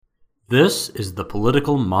This is the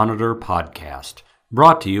Political Monitor podcast,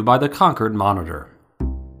 brought to you by the Concord Monitor.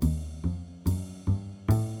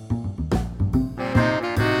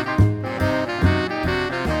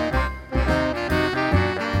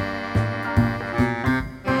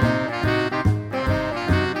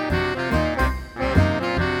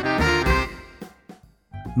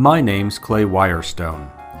 My name's Clay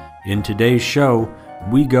Wirestone. In today's show,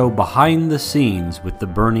 we go behind the scenes with the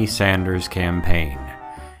Bernie Sanders campaign,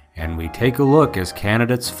 and we take a look as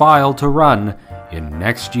candidates file to run in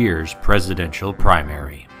next year's presidential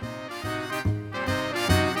primary.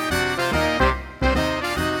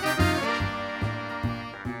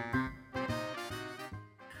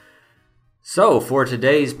 So, for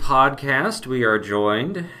today's podcast, we are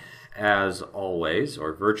joined, as always,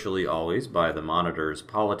 or virtually always, by the Monitor's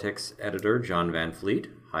politics editor, John Van Fleet.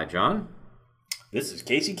 Hi, John. This is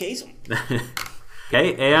Casey Kasem.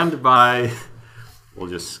 Okay, and by, we'll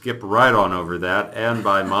just skip right on over that, and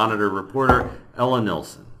by Monitor reporter Ella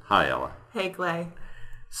Nilsson. Hi, Ella. Hey, Clay.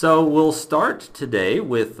 So we'll start today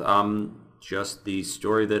with just the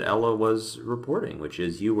story that Ella was reporting, which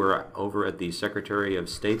is you were over at the Secretary of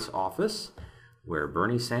State's office, where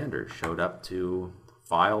Bernie Sanders showed up to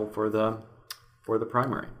file for the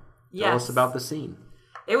primary. Yes. Tell us about the scene.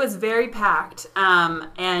 It was very packed, and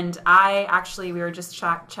we were just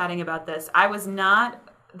chatting about this. I was not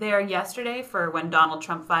there yesterday for when Donald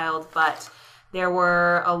Trump filed, but there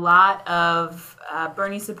were a lot of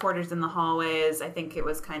Bernie supporters in the hallways. I think it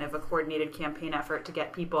was kind of a coordinated campaign effort to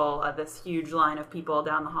get people, this huge line of people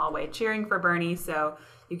down the hallway cheering for Bernie, so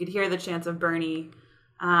you could hear the chants of Bernie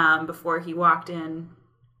before he walked in.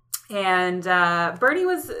 And Bernie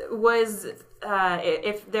was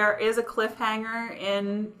if there is a cliffhanger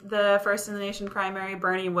in the First in the Nation primary,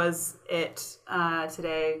 Bernie was it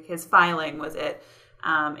today. His filing was it.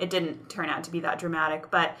 It didn't turn out to be that dramatic,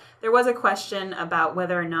 but there was a question about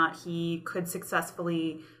whether or not he could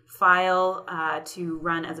successfully file to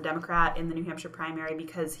run as a Democrat in the New Hampshire primary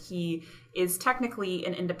because he is technically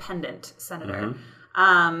an independent senator.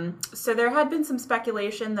 Mm-hmm. So there had been some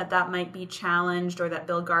speculation that might be challenged or that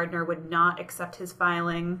Bill Gardner would not accept his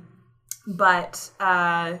filing, but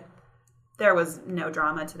there was no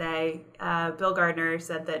drama today. Bill Gardner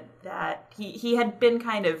said that he had been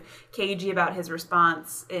kind of cagey about his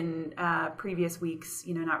response in previous weeks,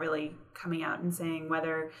 not really coming out and saying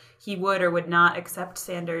whether he would or would not accept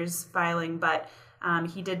Sanders' filing, but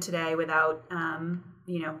he did today without,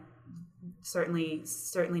 certainly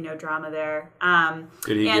no drama there.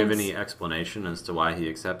 Did he give any explanation as to why he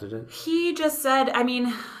accepted it? He just said,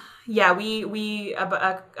 a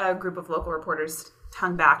group of local reporters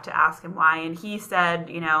hung back to ask him why, and he said,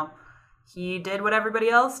 he did what everybody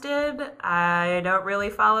else did. I don't really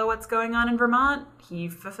follow what's going on in Vermont. He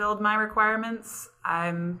fulfilled my requirements.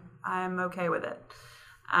 I'm okay with it.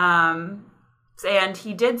 And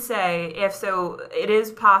he did say, it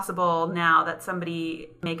is possible now that somebody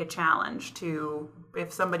make a challenge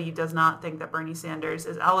if somebody does not think that Bernie Sanders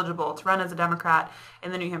is eligible to run as a Democrat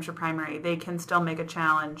in the New Hampshire primary, they can still make a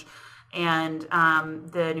challenge. And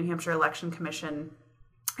the New Hampshire Election Commission,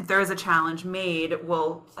 if there is a challenge made,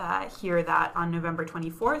 will hear that on November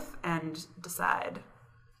 24th and decide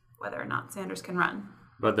whether or not Sanders can run.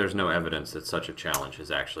 But there's no evidence that such a challenge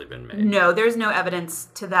has actually been made. No, there's no evidence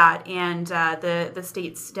to that. And the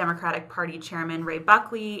state's Democratic Party chairman, Ray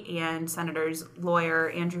Buckley, and Senator's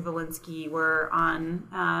lawyer, Andrew Volinsky, were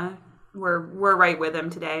right with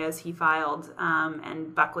him today as he filed.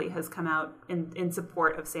 And Buckley has come out in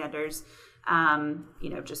support of Sanders,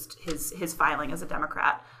 just his filing as a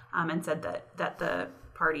Democrat, and said that the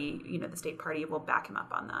party, the state party, will back him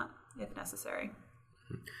up on that if necessary.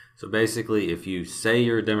 So basically, if you say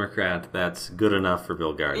you're a Democrat, that's good enough for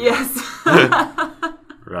Bill Gardner. Yes.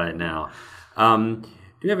 Right now. Do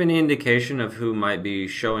you have any indication of who might be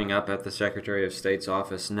showing up at the Secretary of State's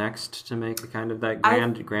office next to make that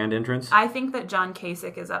grand entrance? I think that John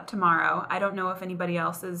Kasich is up tomorrow. I don't know if anybody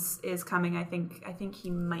else is coming. I think he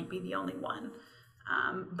might be the only one.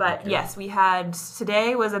 But okay. Yes,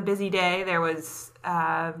 today was a busy day. There was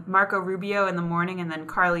Marco Rubio in the morning, and then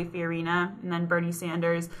Carly Fiorina, and then Bernie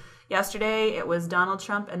Sanders. Yesterday, it was Donald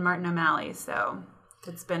Trump and Martin O'Malley, so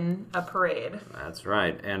it's been a parade. That's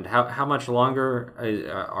right. And how much longer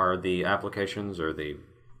are the applications or the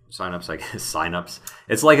sign-ups, I guess, sign-ups?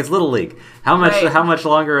 It's like it's Little League. How much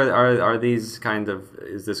longer are these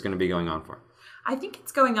is this going to be going on for? I think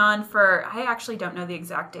it's going on for, I actually don't know the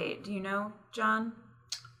exact date. Do you know, John?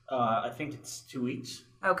 I think it's 2 weeks.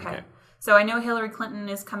 Okay. So I know Hillary Clinton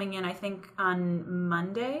is coming in, I think, on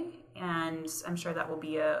Monday, and I'm sure that will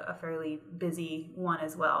be a fairly busy one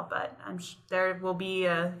as well. But there will be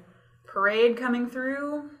parade coming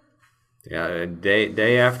through. Yeah,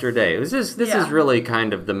 day after day. This is really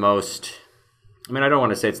kind of the most. I mean, I don't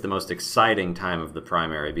want to say it's the most exciting time of the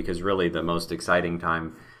primary, because really the most exciting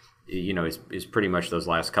time, is pretty much those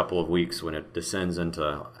last couple of weeks when it descends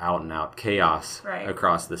into out and out chaos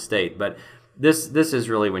across the state. But this is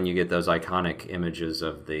really when you get those iconic images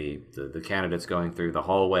of the candidates going through the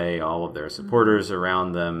hallway, all of their supporters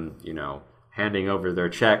around them, handing over their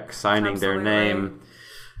check, signing their name.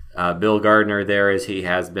 Bill Gardner there, as he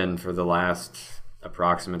has been for the last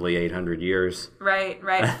approximately 800 years. Right.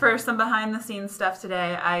 For some behind-the-scenes stuff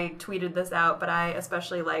today, I tweeted this out, but I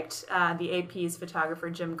especially liked the AP's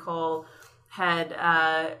photographer, Jim Cole, had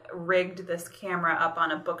rigged this camera up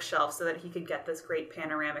on a bookshelf so that he could get this great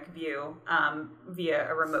panoramic view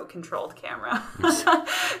via a remote-controlled camera.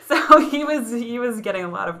 So he was getting a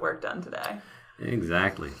lot of work done today.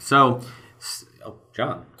 Exactly. So,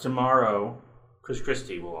 John. Tomorrow, Chris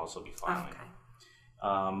Christie will also be filing. Okay.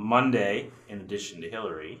 Monday, in addition to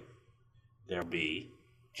Hillary, there'll be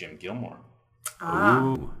Jim Gilmore.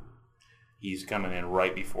 Ooh. He's coming in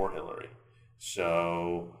right before Hillary.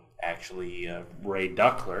 So, actually, Ray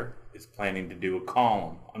Duckler is planning to do a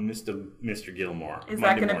column on Mr. Gilmore. Is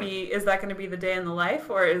that going to be the day in the life,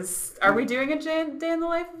 or are we doing a day in the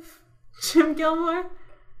life of Jim Gilmore?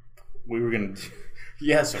 We were going to.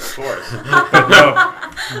 Yes, of course.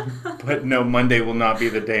 But no, Monday will not be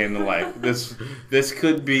the day in the life. This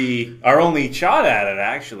could be our only shot at it,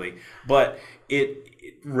 actually. But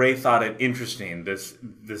Ray thought it interesting,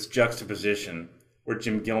 this juxtaposition where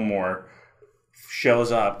Jim Gilmore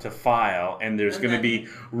shows up to file, and there's going to be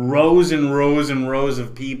rows and rows and rows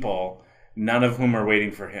of people, none of whom are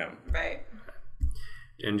waiting for him. Right.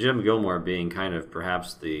 And Jim Gilmore being kind of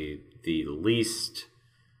perhaps the least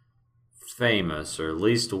famous or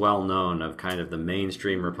least well-known of kind of the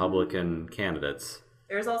mainstream Republican candidates.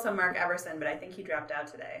 There's also Mark Everson, but I think he dropped out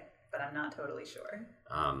today, but I'm not totally sure.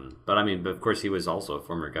 But of course he was also a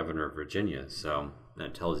former governor of Virginia, so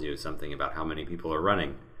that tells you something about how many people are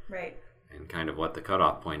running. Right. And kind of what the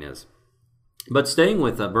cutoff point is. But staying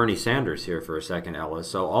with Bernie Sanders here for a second, Ella,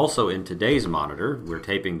 so also in today's Monitor, we're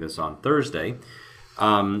taping this on Thursday,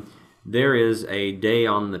 there is a Day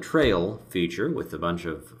on the Trail feature with a bunch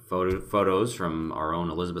of photos from our own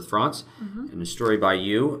Elizabeth Frantz, and a story by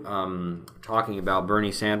you talking about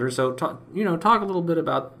Bernie Sanders. So, talk a little bit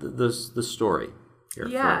about the story here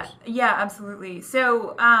first. Yeah, absolutely.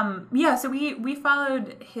 So, so we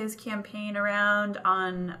followed his campaign around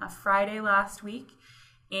on a Friday last week.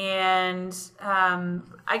 And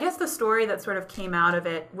I guess the story that sort of came out of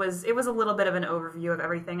it was a little bit of an overview of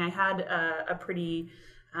everything. I had a pretty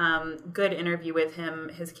good interview with him.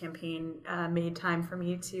 His campaign made time for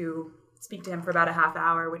me to speak to him for about a half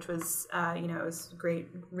hour, which was, it was great.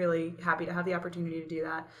 Really happy to have the opportunity to do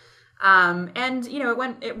that. And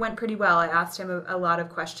it went pretty well. I asked him a lot of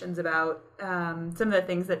questions about some of the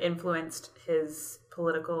things that influenced his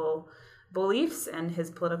political beliefs and his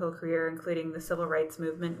political career, including the civil rights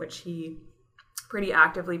movement, which he pretty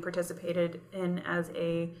actively participated in as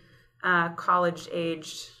a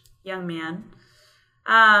college-aged young man.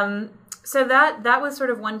 So that was sort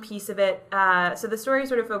of one piece of it. So the story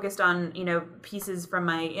sort of focused on, pieces from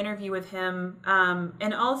my interview with him,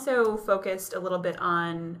 and also focused a little bit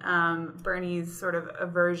on Bernie's sort of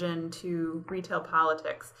aversion to retail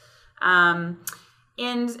politics.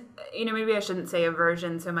 And, maybe I shouldn't say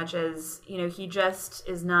aversion so much as, he just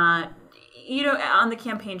is not, on the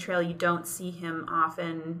campaign trail, you don't see him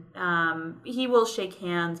often. He will shake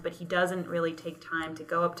hands, but he doesn't really take time to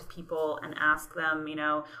go up to people and ask them,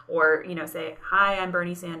 or, say, hi, I'm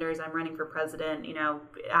Bernie Sanders, I'm running for president,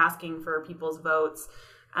 asking for people's votes.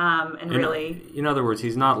 Really, in other words,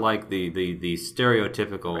 he's not like the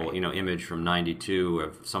stereotypical, image from '92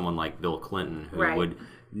 of someone like Bill Clinton who would,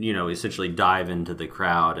 essentially dive into the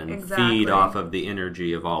crowd and feed off of the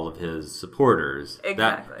energy of all of his supporters.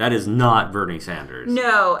 Exactly. That is not Bernie Sanders.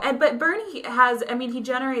 No, but Bernie has, he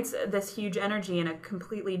generates this huge energy in a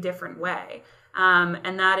completely different way.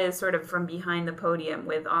 And that is sort of from behind the podium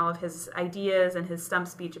with all of his ideas and his stump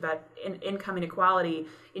speech about income inequality.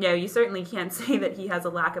 You certainly can't say that he has a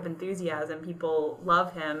lack of enthusiasm. People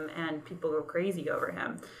love him and people go crazy over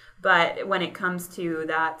him. But when it comes to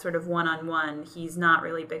that sort of one-on-one, he's not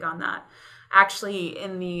really big on that. Actually,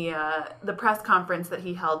 in the press conference that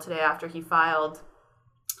he held today after he filed,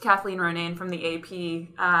 Kathleen Ronayne from the AP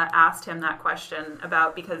asked him that question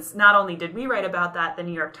because not only did we write about that, the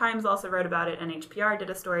New York Times also wrote about it, NHPR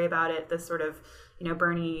did a story about it, this sort of,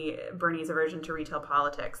 Bernie's aversion to retail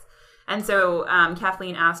politics. And so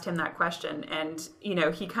Kathleen asked him that question, and,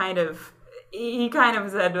 he kind of, he kind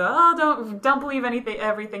of said, "Oh, don't believe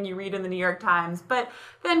everything you read in the New York Times," but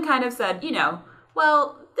then kind of said,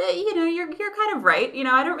 well, you're kind of right.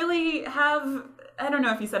 I don't really have. I don't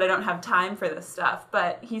know if he said I don't have time for this stuff,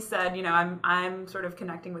 but he said, I'm sort of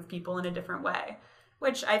connecting with people in a different way,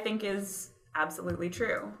 which I think is absolutely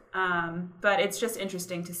true. But it's just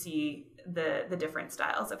interesting to see the different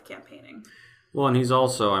styles of campaigning. Well, and he's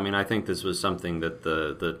also, I think this was something that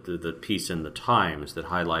the piece in the Times that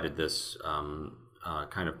highlighted this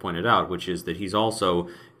kind of pointed out, which is that he's also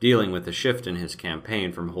dealing with a shift in his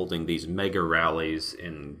campaign from holding these mega rallies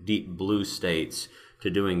in deep blue states to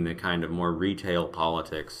doing the kind of more retail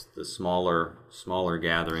politics, the smaller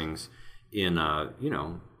gatherings in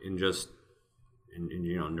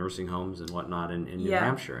nursing homes and whatnot in New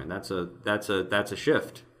Hampshire, and that's a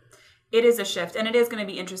shift. It is a shift, and it is going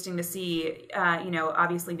to be interesting to see.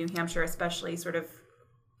 Obviously New Hampshire, especially, sort of,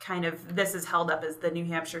 kind of, this is held up as the New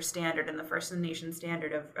Hampshire standard and the first in the nation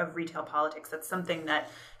standard of retail politics. That's something that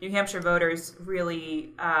New Hampshire voters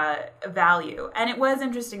really value, and it was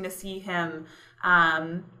interesting to see him.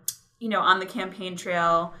 On the campaign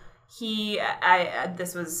trail,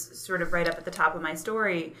 this was sort of right up at the top of my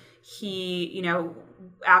story. He,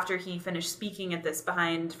 after he finished speaking at this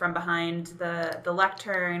behind the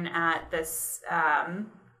lectern at this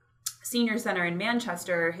senior center in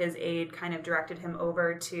Manchester, his aide kind of directed him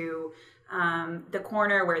over to the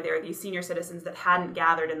corner where there were these senior citizens that hadn't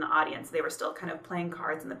gathered in the audience. They were still kind of playing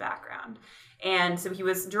cards in the background. And so he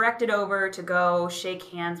was directed over to go shake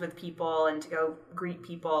hands with people and to go greet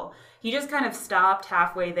people. He just kind of stopped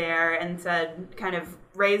halfway there and kind of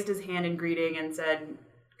raised his hand in greeting and said,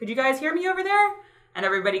 "Could you guys hear me over there?" And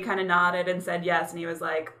everybody kind of nodded and said yes. And he was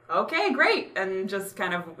like, "Okay, great." And just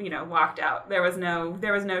kind of, walked out. There was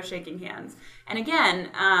no shaking hands. And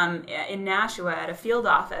again, in Nashua at a field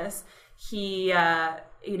office, he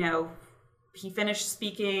finished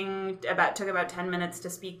speaking, took about 10 minutes to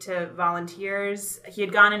speak to volunteers. He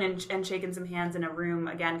had gone in and shaken some hands in a room,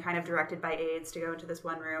 again, kind of directed by aides to go into this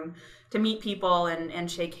one room to meet people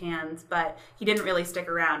and shake hands. But he didn't really stick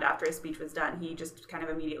around after his speech was done. He just kind of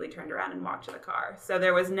immediately turned around and walked to the car. So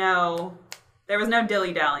there was no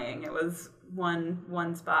dilly-dallying. It was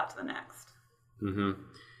one spot to the next. Mm-hmm.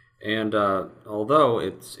 And although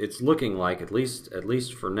it's looking like, at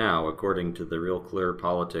least for now, according to the Real Clear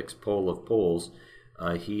Politics poll of polls,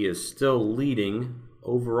 he is still leading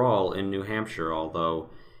overall in New Hampshire.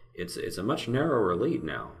 Although it's a much narrower lead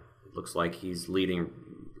now. It looks like he's leading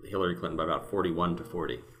Hillary Clinton by about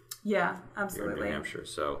 41-40. Yeah, absolutely. Here in New Hampshire,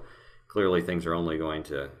 so clearly things are only going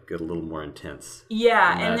to get a little more intense.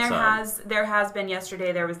 Yeah, and there has been,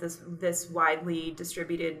 yesterday there was this widely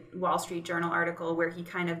distributed Wall Street Journal article where he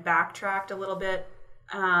kind of backtracked a little bit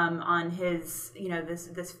on his,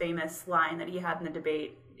 this famous line that he had in the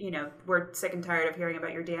debate, "We're sick and tired of hearing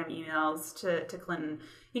about your damn emails," to Clinton.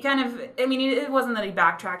 He kind of, it wasn't that he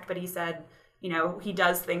backtracked, but he said, he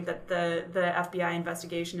does think that the FBI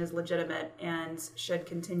investigation is legitimate and should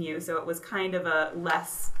continue. So it was kind of a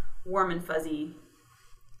less warm and fuzzy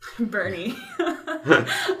Bernie.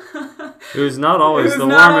 Who's not always the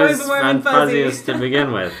warmest and fuzziest to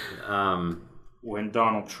begin with. When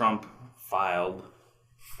Donald Trump filed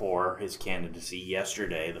for his candidacy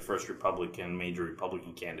yesterday, the first major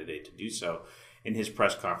Republican candidate to do so, in his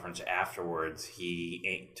press conference afterwards,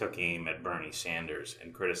 he took aim at Bernie Sanders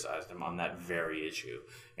and criticized him on that very issue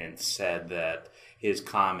and said that his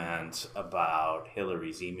comments about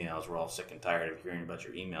Hillary's emails, "We're all sick and tired of hearing about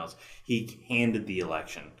your emails," he handed the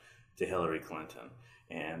election to Hillary Clinton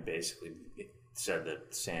and basically said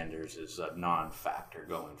that Sanders is a non-factor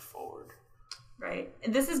going forward. Right.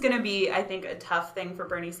 This is going to be, I think, a tough thing for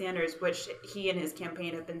Bernie Sanders, which he and his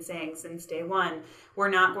campaign have been saying since day one. We're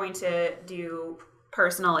not going to do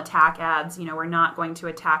personal attack ads. We're not going to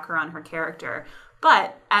attack her on her character.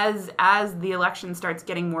 But as the election starts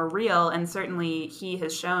getting more real, and certainly he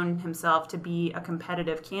has shown himself to be a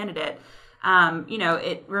competitive candidate,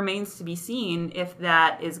 it remains to be seen if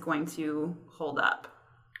that is going to hold up.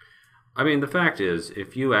 The fact is,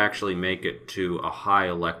 if you actually make it to a high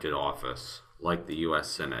elected office, like the U.S.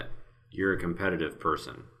 Senate, you're a competitive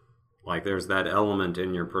person. Like, there's that element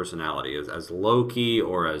in your personality, as low-key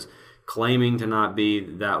or as claiming to not be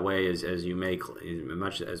that way as you may,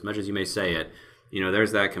 much as you may say it,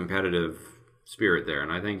 there's that competitive spirit there.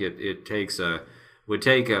 And I think it would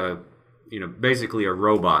take basically a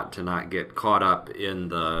robot to not get caught up in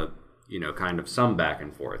the, kind of some back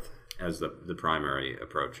and forth as the primary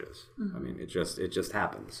approaches. Mm-hmm. It just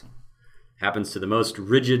happens. Happens to the most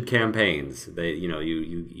rigid campaigns.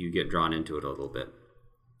 You get drawn into it a little bit.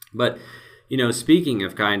 But, speaking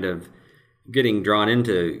of kind of getting drawn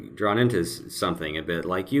into something a bit.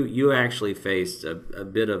 Like you actually faced a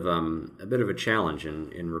bit of a challenge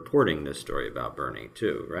in reporting this story about Bernie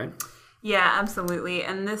too, right? Yeah, absolutely.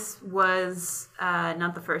 And this was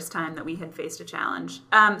not the first time that we had faced a challenge.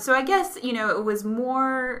 So I guess, it was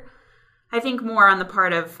more on the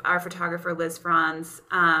part of our photographer, Liz Franz.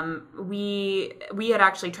 We had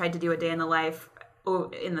actually tried to do a day in the life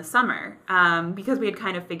in the summer because we had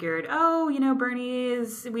kind of figured, Bernie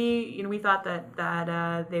is, we thought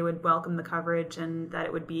that they would welcome the coverage and that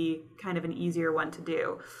it would be kind of an easier one to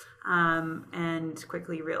do, and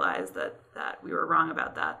quickly realized that we were wrong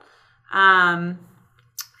about that.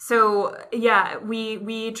 So yeah,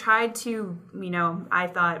 we tried to, I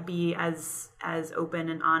thought be as open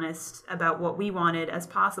and honest about what we wanted as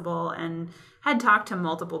possible, and had talked to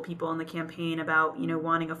multiple people in the campaign about,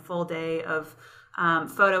 wanting a full day of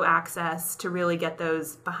photo access to really get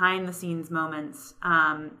those behind the scenes moments,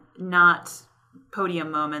 not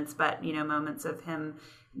podium moments, but, moments of him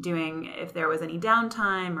doing, if there was any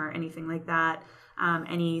downtime or anything like that,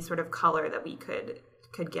 any sort of color that we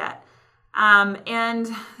could get. And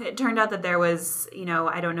it turned out that there was,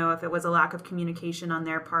 I don't know if it was a lack of communication on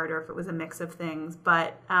their part or if it was a mix of things,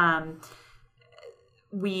 but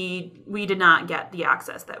we did not get the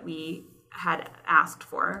access that we had asked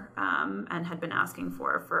for and had been asking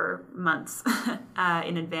for months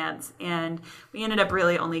in advance. And we ended up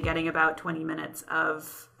really only getting about 20 minutes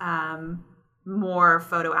of more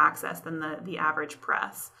photo access than the average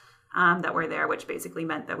press that were there, which basically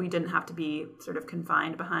meant that we didn't have to be sort of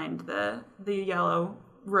confined behind the yellow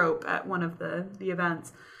rope at one of the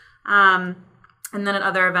events. And then at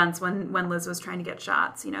other events, when Liz was trying to get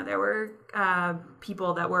shots, there were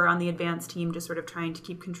people that were on the advance team just sort of trying to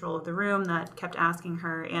keep control of the room that kept asking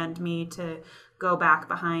her and me to go back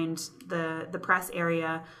behind the press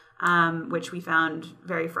area, which we found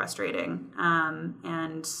very frustrating.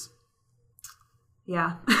 And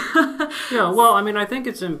yeah. Yeah, well, I think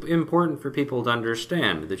it's important for people to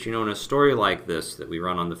understand that, in a story like this that we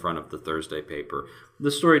run on the front of the Thursday paper,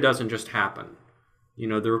 the story doesn't just happen.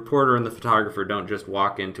 The reporter and the photographer don't just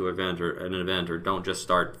walk into an event or don't just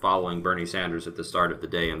start following Bernie Sanders at the start of the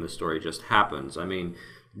day and the story just happens.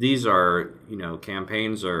 These are,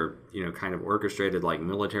 campaigns are, kind of orchestrated like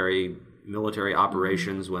military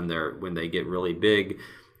operations. When they get really big.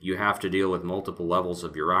 You have to deal with multiple levels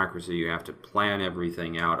of bureaucracy. You have to plan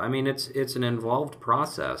everything out. It's an involved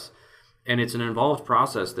process, and it's an involved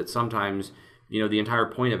process that sometimes, the entire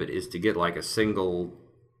point of it is to get like a single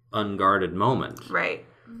unguarded moment. Right.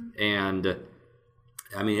 And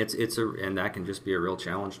and that can just be a real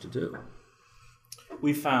challenge to do.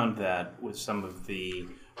 We found that with some of the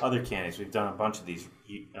other candidates, we've done a bunch of these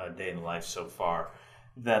day in the life so far,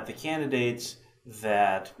 that the candidates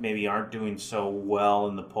that maybe aren't doing so well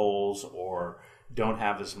in the polls or don't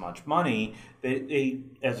have as much money, they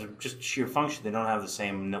as a just sheer function, they don't have the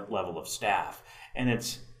same level of staff. And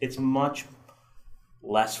it's much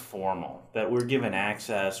less formal, that we're given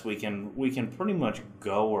access. We can pretty much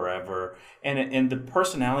go wherever, and the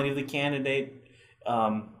personality of the candidate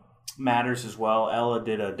matters as well. Ella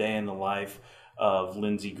did a day in the life of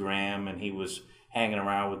Lindsey Graham, and he was hanging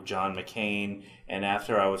around with John McCain. And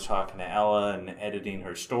after I was talking to Ella and editing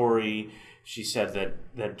her story, she said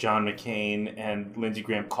that John McCain and Lindsey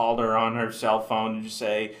Graham called her on her cell phone to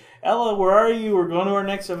say, "Ella, where are you? We're going to our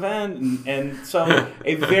next event." And so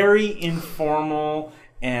a very informal,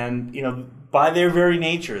 and by their very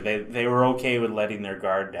nature, they were okay with letting their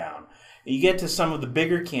guard down. You get to some of the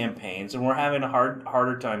bigger campaigns, and we're having a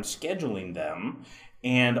harder time scheduling them.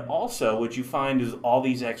 And also, what you find is all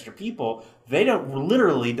these extra people, they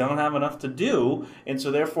literally don't have enough to do, and so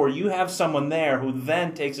therefore you have someone there who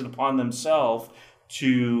then takes it upon themselves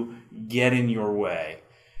to get in your way.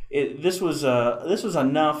 This was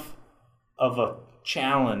enough of a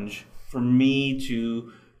challenge for me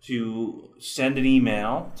to send an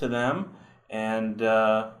email to them and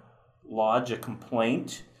lodge a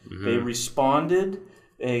complaint. Mm-hmm. They responded,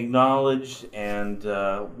 they acknowledged, and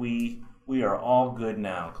we are all good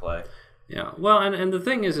now, Clay. Yeah, well, and the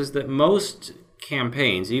thing is that most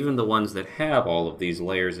campaigns, even the ones that have all of these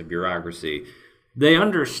layers of bureaucracy, they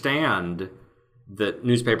understand that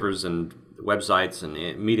newspapers and websites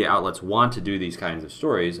and media outlets want to do these kinds of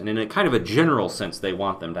stories, and in a kind of a general sense, they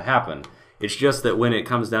want them to happen. It's just that when it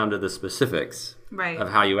comes down to the specifics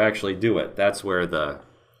of how you actually do it, that's where the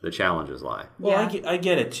challenges lie. Well, yeah. I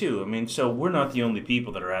get it too. So we're not the only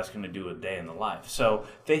people that are asking to do a day in the life. So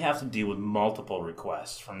they have to deal with multiple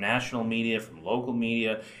requests from national media, from local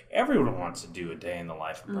media. Everyone wants to do a day in the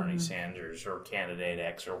life of Bernie Sanders or candidate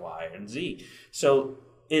X or Y and Z. So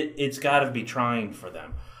it's got to be trying for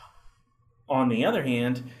them. on the other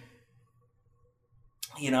hand,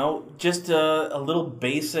 just a little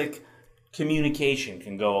basic communication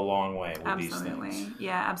can go a long way with these things.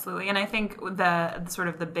 Yeah, absolutely. And I think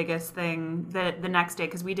the biggest thing the next day,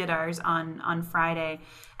 because we did ours on Friday,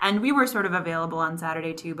 and we were sort of available on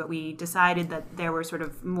Saturday too, but we decided that there were sort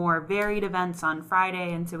of more varied events on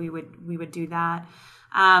Friday, and so we would do that.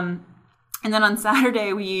 And then on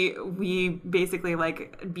Saturday, we basically,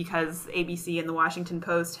 because ABC and the Washington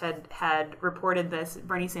Post had reported this,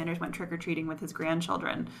 Bernie Sanders went trick-or-treating with his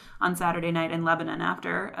grandchildren on Saturday night in Lebanon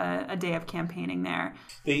after a day of campaigning there.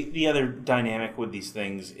 The other dynamic with these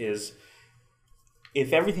things is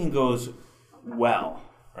if everything goes well,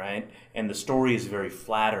 right, and the story is very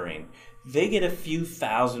flattering, they get a few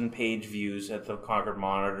thousand page views at the Concord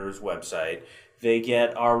Monitor's website. They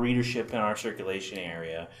get our readership in our circulation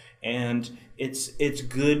area, and it's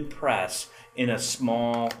good press in a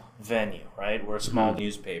small venue, right? We're a small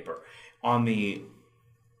newspaper.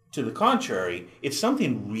 To the contrary, if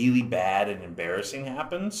something really bad and embarrassing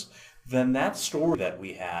happens, then that story that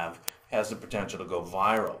we have has the potential to go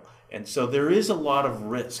viral. And so there is a lot of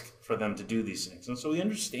risk for them to do these things. And so we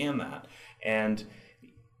understand that, and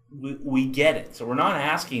we get it. So we're not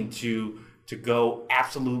asking to go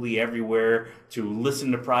absolutely everywhere, to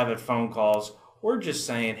listen to private phone calls. We're just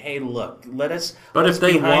saying, hey, look, let's if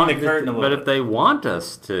they want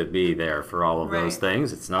us to be there for all of those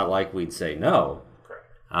things, it's not like we'd say no. Correct.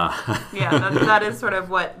 That is sort of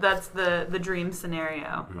that's the dream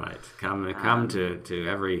scenario. Right. Come to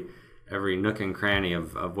every nook and cranny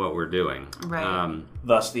of what we're doing. Right.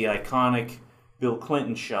 Thus the iconic Bill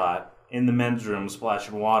Clinton shot in the men's room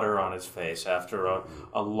splashing water on his face after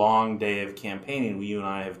a long day of campaigning. You and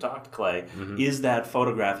I have talked, Clay. Mm-hmm. Is that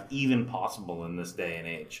photograph even possible in this day and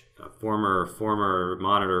age? Former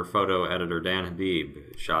Monitor photo editor Dan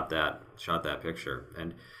Habib shot that picture.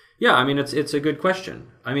 And yeah, I mean, it's a good question.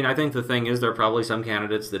 I mean, I think the thing is there are probably some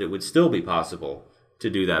candidates that it would still be possible to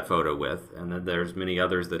do that photo with, and then there's many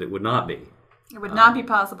others that it would not be. It would not be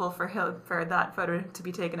possible for that photo to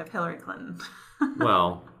be taken of Hillary Clinton.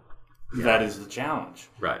 Well... Yeah. That is the challenge.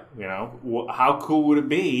 Right. How cool would it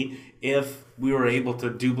be if we were able to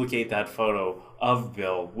duplicate that photo of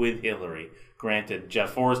Bill with Hillary? Granted, Jeff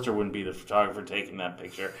Forrester wouldn't be the photographer taking that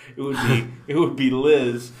picture. It would be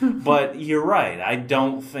Liz. But you're right. I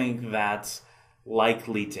don't think that's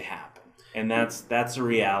likely to happen. And that's a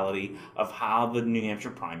reality of how the New Hampshire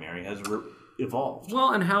primary has evolved.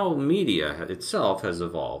 Well, and how media itself has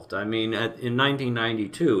evolved. I mean, in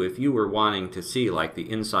 1992, if you were wanting to see the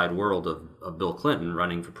inside world of Bill Clinton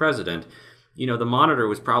running for president, the Monitor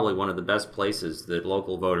was probably one of the best places that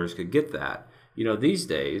local voters could get that. These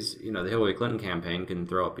days, the Hillary Clinton campaign can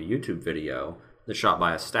throw up a YouTube video that's shot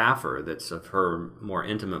by a staffer that's of her more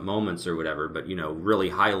intimate moments or whatever, but really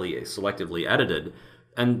highly selectively edited,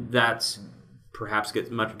 and that's perhaps gets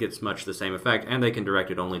much the same effect, and they can direct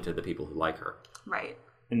it only to the people who like her. Right.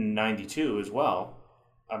 In 92 as well,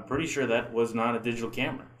 I'm pretty sure that was not a digital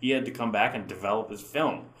camera. He had to come back and develop his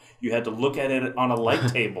film. You had to look at it on a light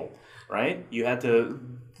table, right? You had to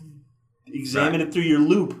examine it through your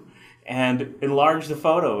loop and enlarge the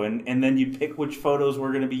photo, and then you pick which photos were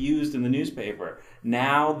going to be used in the newspaper.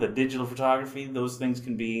 Now, the digital photography, those things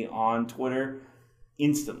can be on Twitter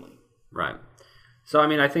instantly. Right. So, I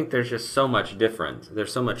mean, I think there's just so much difference.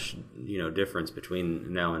 There's so much, difference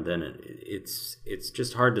between now and then. It's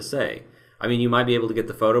just hard to say. I mean, you might be able to get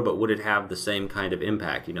the photo, but would it have the same kind of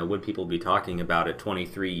impact? Would people be talking about it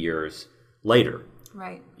 23 years later?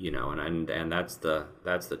 Right. And that's the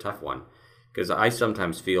tough one. Because I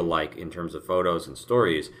sometimes feel like in terms of photos and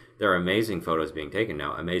stories, there are amazing photos being taken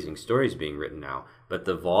now, amazing stories being written now, but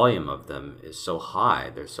the volume of them is so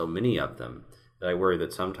high, there's so many of them, that I worry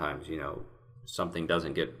that sometimes, something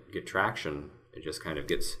doesn't get traction. It just kind of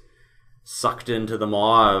gets sucked into the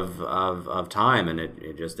maw of time, and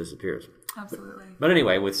it just disappears. Absolutely. But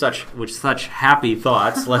anyway, with such happy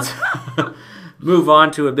thoughts, let's move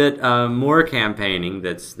on to a bit more campaigning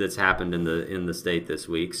that's happened in the state this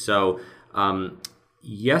week. So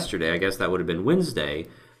yesterday, I guess that would have been Wednesday,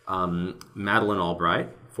 Madeleine Albright,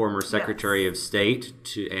 former Secretary of State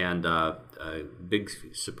and a big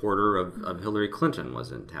supporter of Hillary Clinton,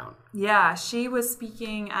 was in town. Yeah, she was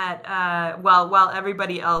speaking at, while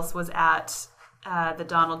everybody else was at the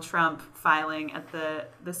Donald Trump filing at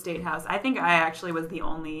the State House. I think I actually was the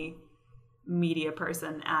only media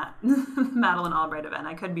person at the Madeleine Albright event.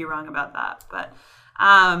 I could be wrong about that, but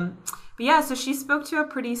But yeah, so she spoke to a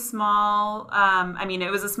pretty small,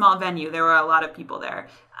 it was a small venue. There were a lot of people there.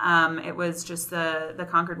 It was just the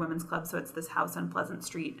Concord Women's Club, so it's this house on Pleasant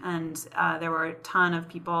Street. And there were a ton of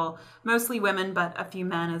people, mostly women, but a few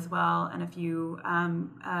men as well, and a few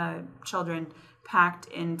children packed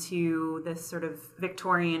into this sort of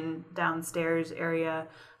Victorian downstairs area,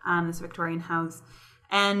 this Victorian house.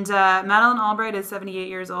 And Madeleine Albright is 78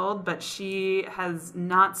 years old, but she has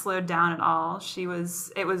not slowed down at all.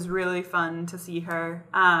 It was really fun to see her.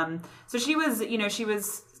 So she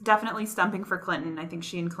was definitely stumping for Clinton. I think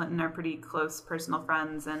she and Clinton are pretty close personal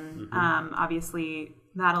friends. And obviously,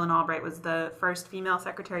 Madeleine Albright was the first female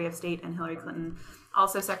Secretary of State, and Hillary Clinton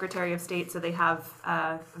also Secretary of State. So they have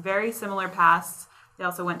very similar pasts. They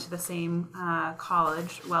also went to the same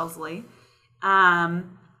college, Wellesley.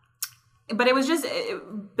 But it was just,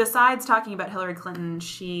 besides talking about Hillary Clinton,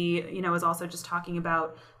 she, was also just talking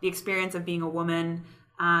about the experience of being a woman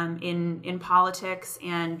in politics,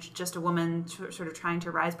 and just a woman sort of trying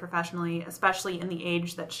to rise professionally, especially in the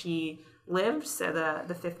age that she lived, so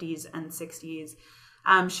the 50s and 60s.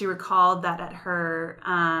 She recalled that at her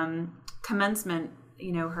commencement,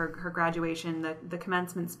 her graduation, the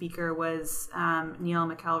commencement speaker was Neil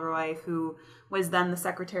McElroy, who was then the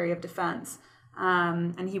Secretary of Defense.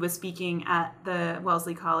 And he was speaking at the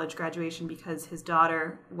Wellesley College graduation because his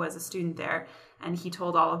daughter was a student there. And he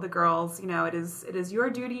told all of the girls, it is your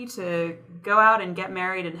duty to go out and get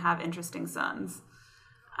married and have interesting sons.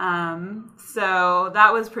 So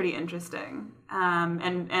that was pretty interesting.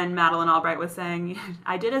 And Madeleine Albright was saying,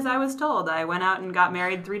 I did as I was told. I went out and got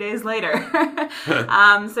married 3 days later.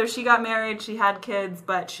 So she got married, she had kids,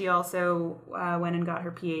 but she also went and got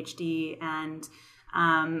her PhD and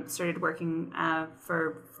started working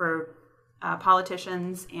for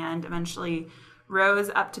politicians, and eventually rose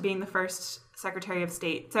up to being the first Secretary of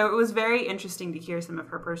State. So it was very interesting to hear some of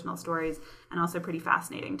her personal stories, and also pretty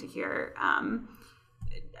fascinating to hear.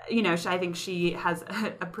 I think she has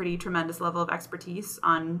a pretty tremendous level of expertise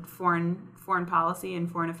on foreign policy and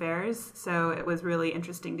foreign affairs. So it was really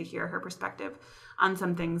interesting to hear her perspective on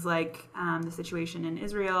some things like the situation in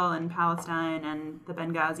Israel and Palestine and the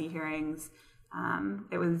Benghazi hearings.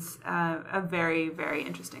 It was a very, very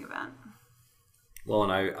interesting event. Well,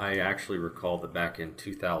 and I actually recall that back in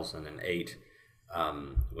 2008,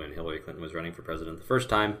 when Hillary Clinton was running for president the first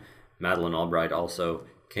time, Madeleine Albright also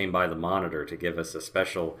came by the Monitor to give us a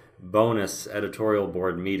special bonus editorial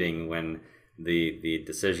board meeting when the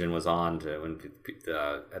decision was on when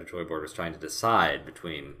the editorial board was trying to decide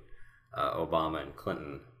between Obama and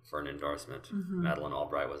Clinton for an endorsement. Mm-hmm. Madeleine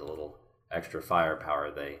Albright was a little extra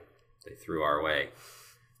firepower they threw our way.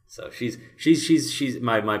 So she's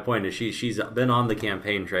my point is she's been on the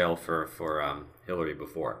campaign trail for Hillary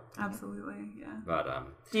before. Absolutely, yeah. But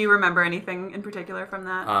do you remember anything in particular from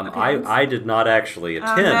that? I did not actually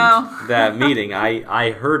attend that meeting.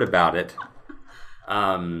 I heard about it.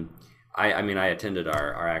 I attended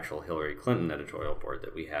our actual Hillary Clinton editorial board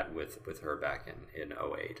that we had with her back in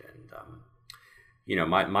 2008, and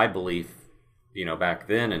my belief, back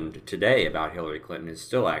then and today about Hillary Clinton is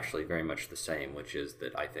still actually very much the same, which is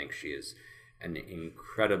that I think she is an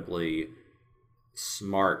incredibly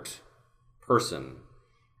smart person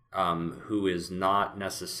who is not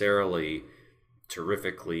necessarily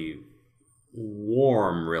terrifically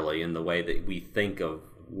warm, really, in the way that we think of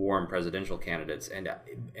warm presidential candidates,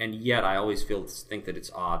 and yet I always think that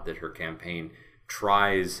it's odd that her campaign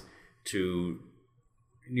tries to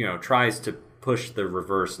push the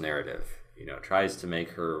reverse narrative. Tries to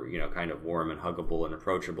make her, kind of warm and huggable and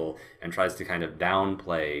approachable, and tries to kind of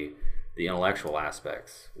downplay the intellectual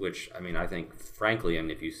aspects, which, I think, frankly, and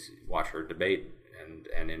if you watch her debate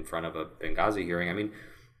and in front of a Benghazi hearing,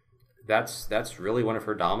 that's really one of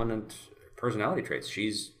her dominant personality traits.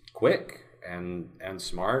 She's quick and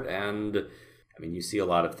smart, and, you see a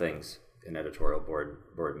lot of things in editorial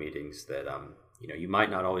board meetings that, you might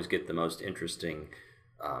not always get the most interesting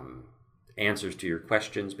answers to your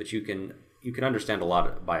questions, but you can understand a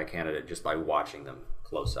lot by a candidate just by watching them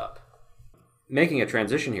close up. Making a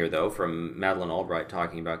transition here, though, from Madeleine Albright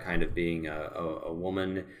talking about kind of being a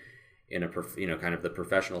woman in a kind of the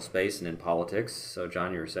professional space and in politics. So,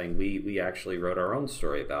 John, you were saying we actually wrote our own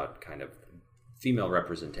story about kind of female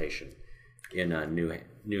representation in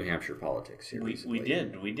New Hampshire politics here recently.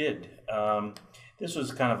 We did. This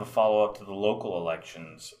was kind of a follow-up to the local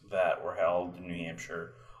elections that were held in New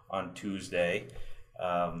Hampshire on Tuesday.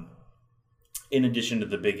 In addition to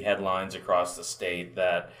the big headlines across the state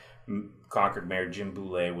that Concord Mayor Jim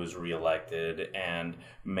Boulay was reelected, and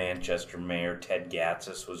Manchester Mayor Ted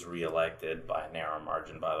Gatsas was reelected by a narrow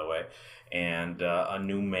margin, by the way. And a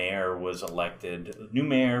new mayor was elected. A new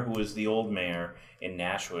mayor who was the old mayor in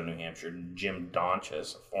Nashua, New Hampshire, Jim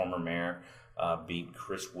Donchis, a former mayor, beat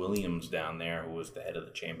Chris Williams down there, who was the head of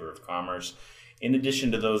the Chamber of Commerce. In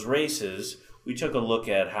addition to those races, we took a look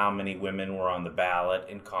at how many women were on the ballot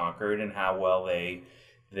in Concord and how well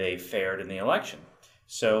they fared in the election.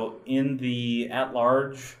 So in the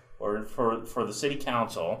at-large, or for the city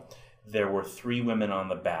council, there were 3 women on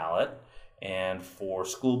the ballot, and for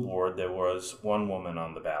school board, there was 1 woman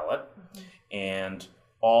on the ballot, and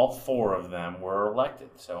all 4 of them were elected.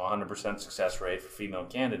 So 100% success rate for female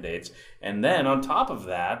candidates. And then on top of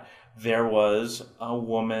that, there was a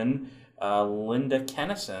woman, Linda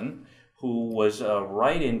Kennison, who was a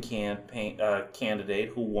write-in candidate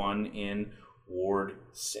who won in Ward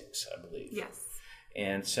 6, I believe. Yes.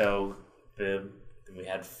 And so we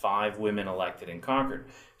had 5 women elected in Concord.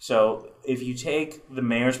 So if you take the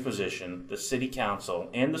mayor's position, the city council,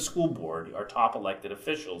 and the school board, our top elected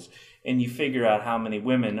officials, and you figure out how many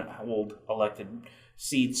women hold elected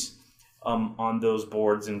seats on those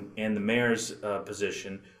boards and the mayor's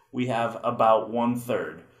position, we have about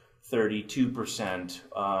 1/3, 32%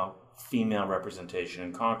 female representation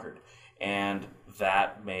in Concord. And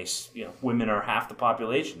that women are half the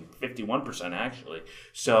population, 51% actually.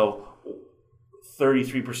 So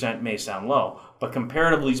 33% may sound low, but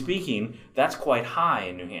comparatively speaking, that's quite high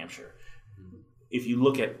in New Hampshire. If you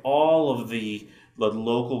look at all of the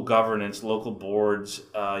local governance, local boards,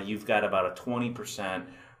 you've got about a 20%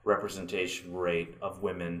 representation rate of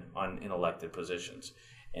women in elected positions.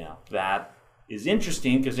 That is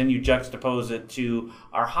interesting because then you juxtapose it to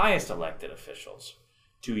our highest elected officials.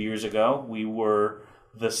 2 years ago, we were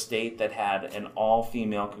the state that had an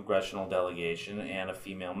all-female congressional delegation and a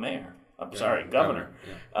female mayor. Governor.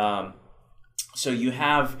 Yeah. So you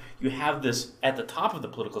have this at the top of the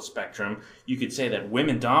political spectrum. You could say that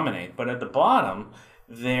women dominate, but at the bottom,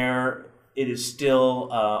 it is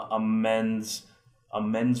still a men's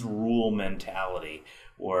rule mentality.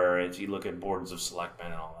 Whereas you look at boards of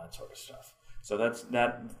selectmen and all that sort of stuff. So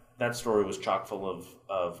that story was chock full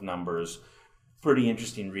of numbers. Pretty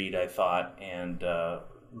interesting read, I thought, and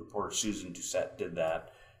reporter Susan Doucette did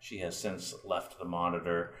that. She has since left the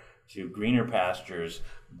Monitor to greener pastures,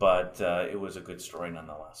 but it was a good story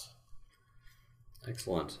nonetheless.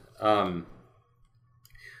 Excellent. Well,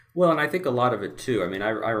 and I think a lot of it too. I mean, I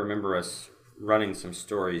remember us running some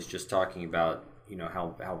stories just talking about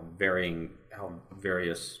how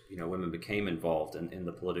various women became involved in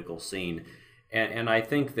the political scene, and I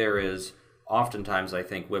think there is oftentimes I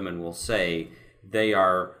think women will say they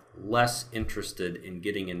are less interested in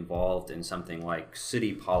getting involved in something like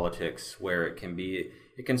city politics, where it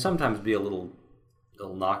can sometimes be a little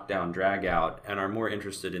knockdown, drag out, and are more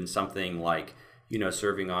interested in something like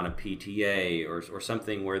serving on a PTA or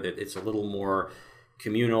something where that it's a little more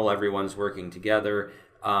communal, everyone's working together,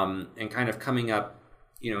 and kind of coming up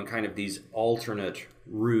kind of these alternate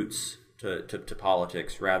routes to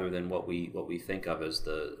politics rather than what we think of as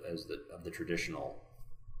the traditional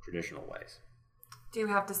ways. Do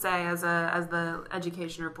have to say, as the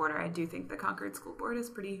education reporter, I do think the Concord School Board is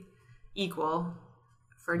pretty equal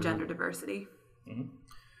for gender diversity.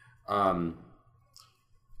 Mm-hmm.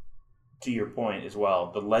 To your point as well,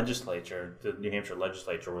 the legislature, the New Hampshire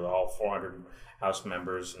legislature, with all 400 House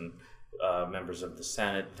members and members of the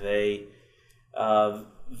Senate,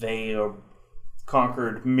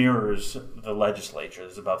 Concord mirrors the legislature.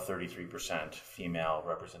 There's about 33% female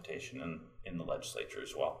representation in the legislature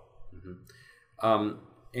as well. Mm-hmm.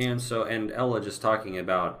 And Ella just talking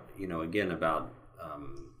about,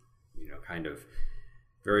 kind of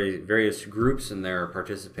various groups and their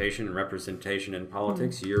participation and representation in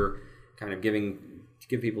politics. Mm-hmm. You're kind of to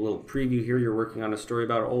give people a little preview here. You're working on a story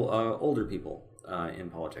about older people in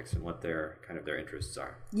politics and what their interests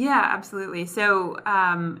are. Yeah, absolutely. So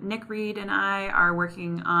Nick Reed and I are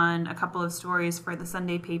working on a couple of stories for the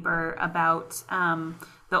Sunday paper about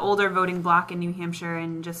the older voting bloc in New Hampshire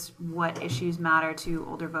and just what issues matter to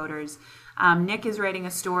older voters. Nick is writing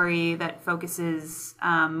a story that focuses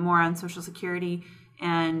more on Social Security,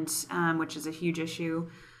 and which is a huge issue.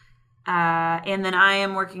 And then I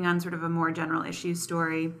am working on sort of a more general issue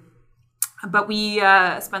story. But we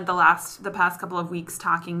spent the past couple of weeks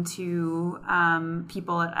talking to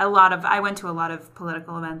people at I went to a lot of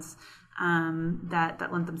political events that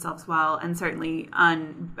lent themselves well, and certainly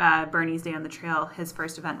on Bernie's Day on the Trail, his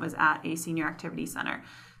first event was at a senior activity center.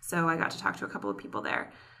 So I got to talk to a couple of people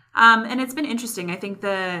there. And it's been interesting. I think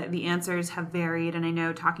the answers have varied, and I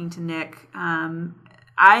know talking to Nick,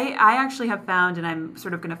 I actually have found, and I'm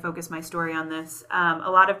sort of going to focus my story on this,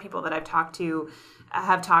 a lot of people that I've talked to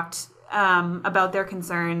have talked about their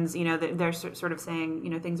concerns. They're sort of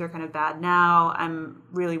saying, things are kind of bad now. I'm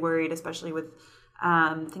really worried, especially with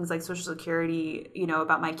things like Social Security,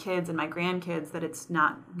 about my kids and my grandkids, that it's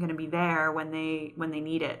not going to be there when they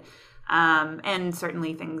need it. And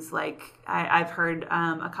certainly things like I've heard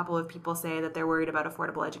a couple of people say that they're worried about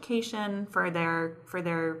affordable education for their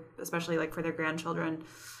especially like for their grandchildren.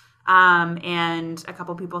 And a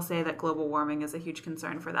couple people say that global warming is a huge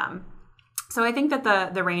concern for them. So I think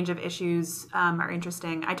that the range of issues are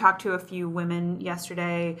interesting. I talked to a few women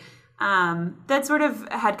yesterday that sort of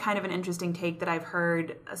had kind of an interesting take that I've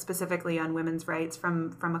heard specifically on women's rights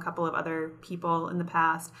from a couple of other people in the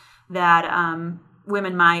past, that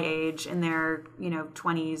women my age in their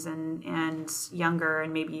 20s and younger,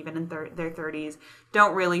 and maybe even in their 30s,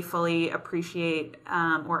 don't really fully appreciate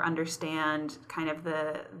or understand kind of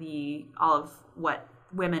the all of what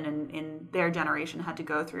women in their generation had to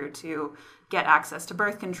go through to get access to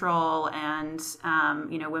birth control and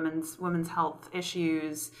women's health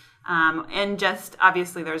issues, and just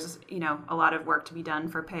obviously there's a lot of work to be done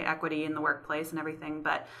for pay equity in the workplace and everything,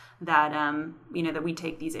 but that that we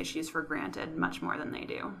take these issues for granted much more than they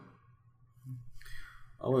do.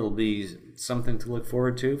 Oh, it'll be something to look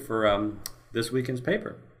forward to for this weekend's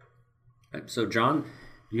paper. So, John,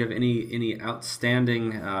 do you have any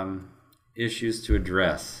outstanding issues to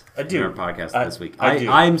address in our podcast this week?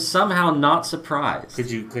 I'm somehow not surprised. Could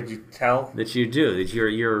you tell that you do, that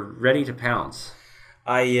you're ready to pounce?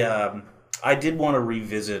 I did want to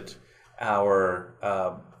revisit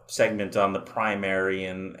our segment on the primary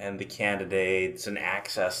and the candidates and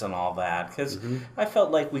access and all that, because I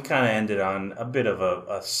felt like we kind of ended on a bit of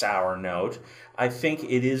a sour note. I think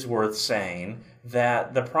it is worth saying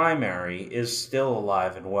that the primary is still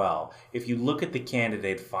alive and well. If you look at the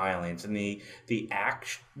candidate filings and the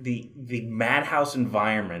madhouse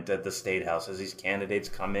environment at the State House as these candidates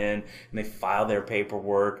come in and they file their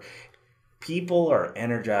paperwork, people are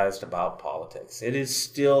energized about politics. It is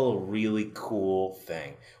still a really cool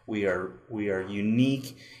thing. We are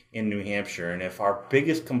unique in New Hampshire, and if our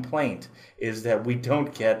biggest complaint is that we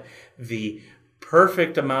don't get the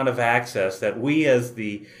perfect amount of access that we as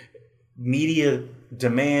the media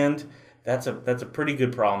demand, that's a pretty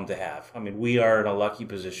good problem to have. I mean, we are in a lucky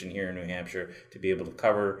position here in New Hampshire to be able to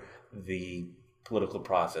cover the political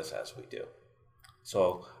process as we do.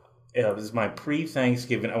 So this is my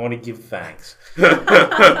pre-Thanksgiving. I want to give thanks.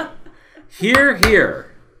 Hear,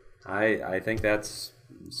 hear. I think that's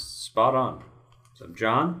spot on. So,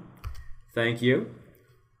 John, thank you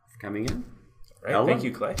for coming in. All right, Ella, thank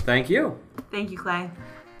you, Clay. Thank you. Thank you, Clay.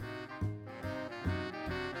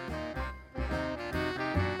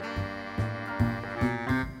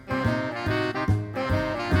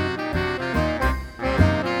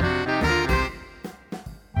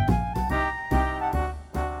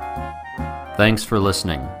 Thanks for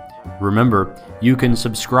listening. Remember, you can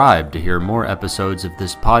subscribe to hear more episodes of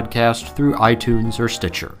this podcast through iTunes or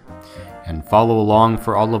Stitcher. And follow along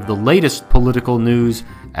for all of the latest political news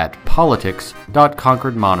at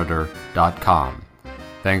politics.concordmonitor.com.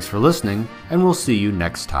 Thanks for listening, and we'll see you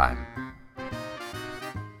next time.